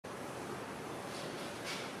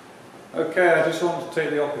Okay, I just wanted to take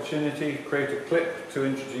the opportunity to create a clip to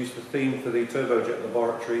introduce the theme for the turbojet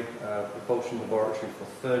laboratory, propulsion laboratory for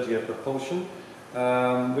third year propulsion.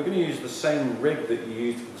 We're going to use the same rig that you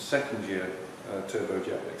used for the second year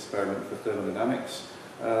turbojet experiment for thermodynamics,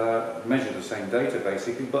 measure the same data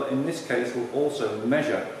basically, but in this case we'll also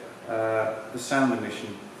measure the sound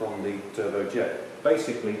emission from the turbojet.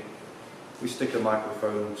 Basically, we stick a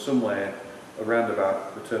microphone somewhere around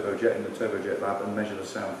about the turbojet in the turbojet lab and measure the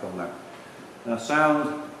sound from that. Now,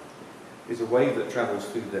 sound is a wave that travels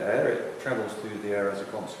through the air. It travels through the air as a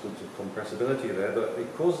consequence of compressibility of air, but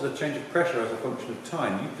it causes a change of pressure as a function of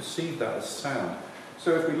time. You perceive that as sound.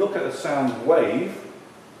 So if we look at a sound wave,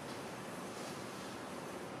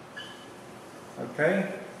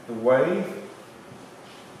 okay, the wave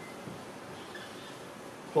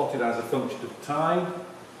plotted as a function of time.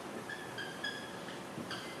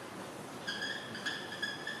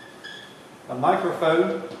 A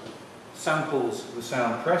microphone samples the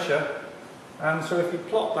sound pressure, and so if you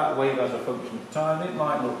plot that wave as a function of time, it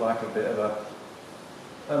might look like a bit of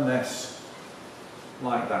a mess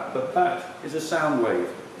like that, but that is a sound wave.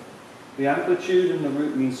 The amplitude and the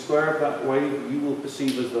root mean square of that wave you will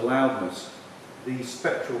perceive as the loudness. The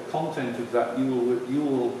spectral content of that you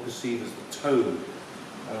will perceive as the tone.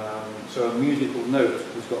 So a musical note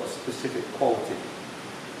has got a specific quality.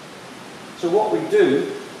 So what we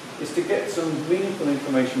do is to get some meaningful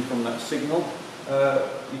information from that signal.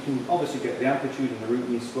 You can obviously get the amplitude and the root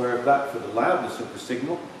mean square of that for the loudness of the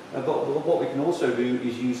signal, but what we can also do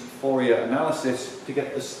is use Fourier analysis to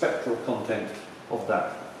get the spectral content of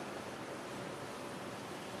that.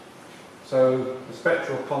 So the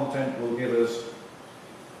spectral content will give us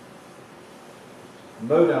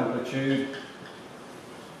mode amplitude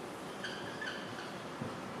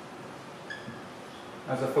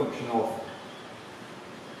as a function of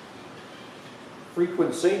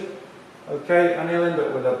frequency, okay, and you'll end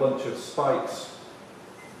up with a bunch of spikes,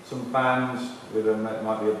 some bands with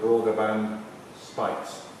might be a broader band,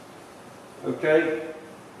 spikes, okay,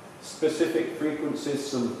 specific frequencies,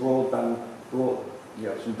 some broader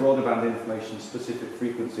band information, specific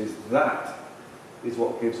frequencies. That is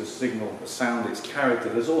what gives a signal, a sound, its character.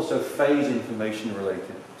 There's also phase information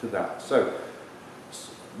related to that. So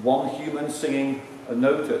one human singing a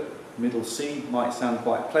note at middle C might sound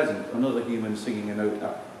quite pleasant. Another human singing a note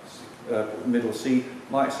at middle C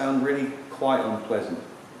might sound really quite unpleasant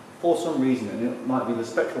for some reason, and it might be the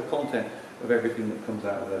spectral content of everything that comes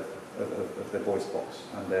out of their voice box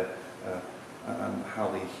and how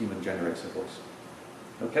the human generates a voice.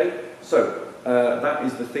 Okay, so that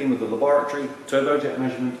is the theme of the laboratory: turbojet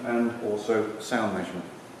measurement and also sound measurement.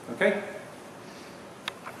 Okay.